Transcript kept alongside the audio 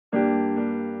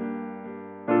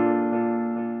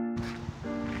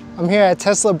I'm here at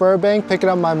Tesla Burbank picking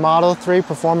up my Model 3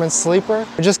 Performance Sleeper.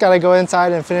 We just gotta go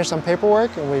inside and finish some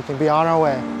paperwork and we can be on our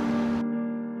way.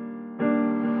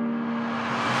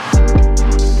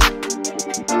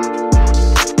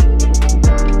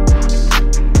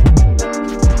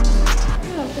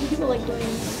 Yeah, some people like doing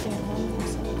something at home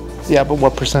themselves. Yeah, but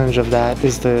what percentage of that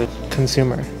is the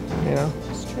consumer, you know?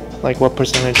 That's true. Like what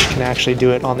percentage can actually do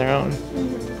it on their own?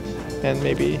 And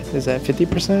maybe, is that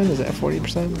 50%? Is that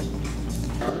 40%?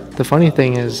 The funny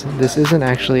thing is, this isn't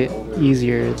actually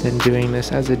easier than doing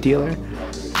this as a dealer,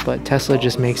 but Tesla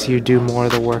just makes you do more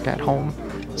of the work at home.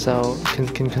 So can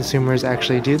consumers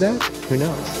actually do that? Who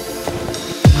knows?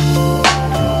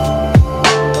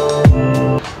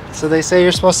 So they say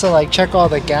you're supposed to like check all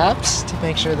the gaps to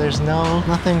make sure there's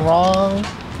nothing wrong.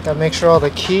 Gotta make sure all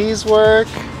the keys work.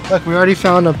 Look, we already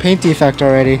found a paint defect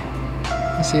already.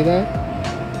 You see that?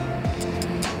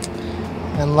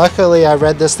 And luckily I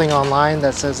read this thing online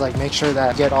that says like make sure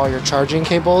that you get all your charging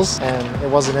cables, and it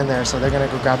wasn't in there, so they're gonna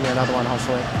go grab me another one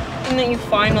hopefully. Anything that you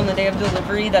find on the day of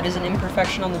delivery that is an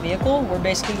imperfection on the vehicle, we're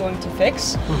basically going to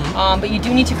fix. But you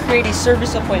do need to create a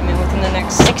service appointment within the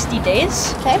next 60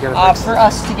 days for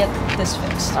us to get this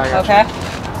fixed. Okay?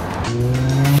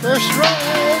 First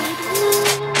ride!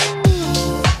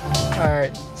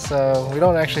 Alright, so we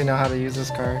don't actually know how to use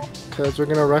this car because we're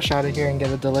gonna rush out of here and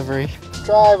get a delivery.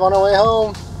 Drive on our way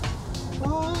home.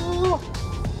 Woo!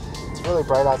 It's really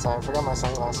bright outside. I forgot my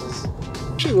sunglasses.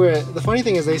 Actually, the funny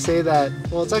thing is they say that,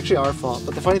 well, it's actually our fault,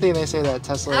 but the funny thing they say that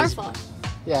Tesla Our is... fault.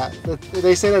 Yeah,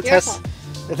 they say that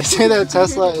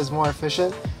Tesla is more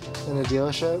efficient than a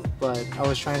dealership, but I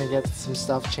was trying to get some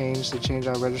stuff changed to change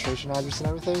our registration address and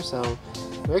everything, so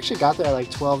we actually got there at like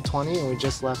 12:20 and we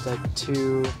just left at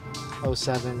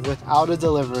 2:07 without a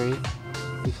delivery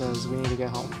because we need to get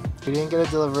home. We didn't get a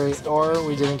delivery or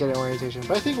we didn't get an orientation,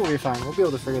 but I think we'll be fine. We'll be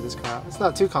able to figure this car out. It's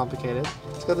not too complicated.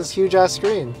 It's got this huge ass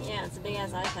screen. Yeah, it's a big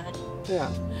ass iPad. Yeah.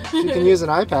 If you can use an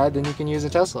iPad, then you can use a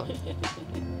Tesla.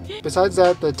 Besides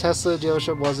that, the Tesla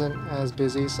dealership wasn't as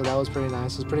busy, so that was pretty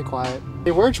nice. It was pretty quiet.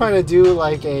 They were trying to do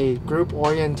like a group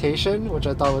orientation, which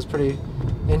I thought was pretty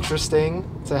interesting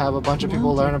to have a bunch of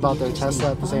people learn about their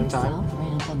Tesla at the same time.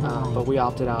 But we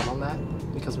opted out on that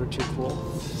because we're too cool.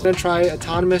 I'm gonna try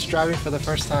autonomous driving for the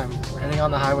first time. We're heading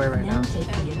on the highway right now.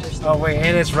 Oh wait,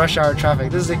 and it's rush hour traffic.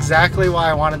 This is exactly why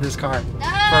I wanted this car.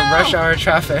 For rush hour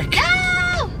traffic.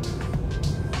 No!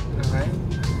 Alright.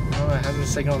 Oh, it hasn't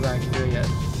signaled that I can do it yet.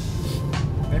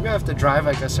 Maybe I have to drive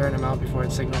like a certain amount before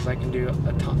it signals I can do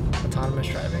autonomous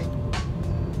driving.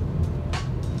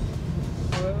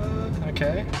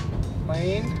 Okay.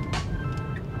 Lane.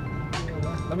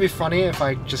 That'd be funny if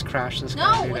I just crashed this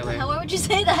car No, what the hell? Why would you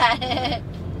say that?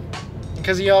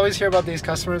 Because you always hear about these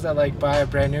customers that like buy a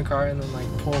brand new car and then like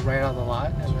pull right out of the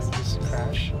lot and then just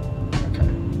crash.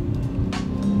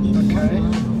 Okay.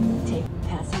 Take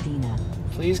Pasadena.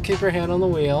 Please keep your hand on the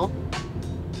wheel.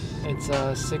 It's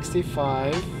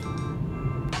 65.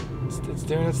 It's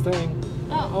doing its thing.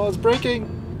 Oh, it's braking.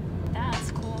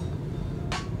 That's cool.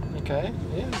 Okay.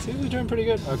 Yeah, it seems we're doing pretty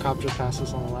good. Oh, a cop just passed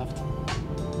us on the left.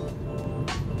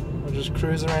 We're just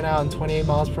cruising right now on 28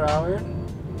 miles per hour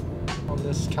on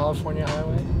this California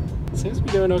highway. Seems to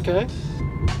be doing okay.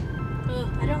 Ugh,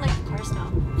 I don't like the car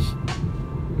smell.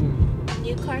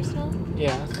 New car smell?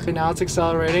 Yeah. Right now it's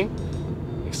accelerating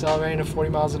to 40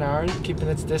 miles an hour, keeping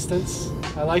its distance.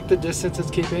 I like the distance it's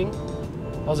keeping.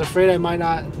 I was afraid I might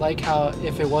not like how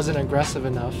if it wasn't aggressive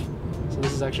enough. So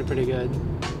this is actually pretty good.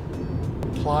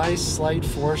 Apply slight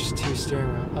force to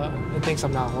steering wheel. It thinks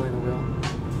I'm not holding the wheel.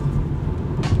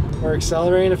 We're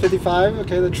accelerating to 55.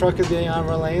 Okay, the truck is getting out of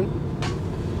our lane.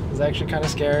 It's actually kind of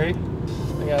scary.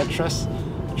 I gotta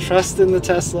trust in the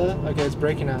Tesla. Okay, it's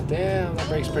braking out. Damn, that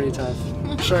brake's pretty tough.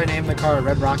 Should I name the car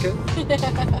Red Rocket?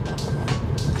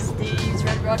 Steve's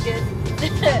Red Rocket.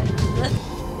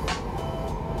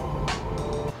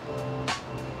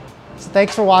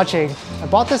 Thanks for watching. I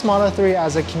bought this Model 3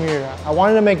 as a commuter. I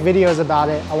wanted to make videos about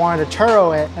it, I wanted to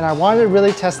Turo it, and I wanted to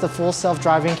really test the full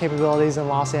self-driving capabilities in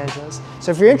Los Angeles.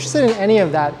 So if you're interested in any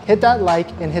of that, hit that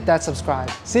like and hit that subscribe.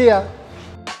 See ya!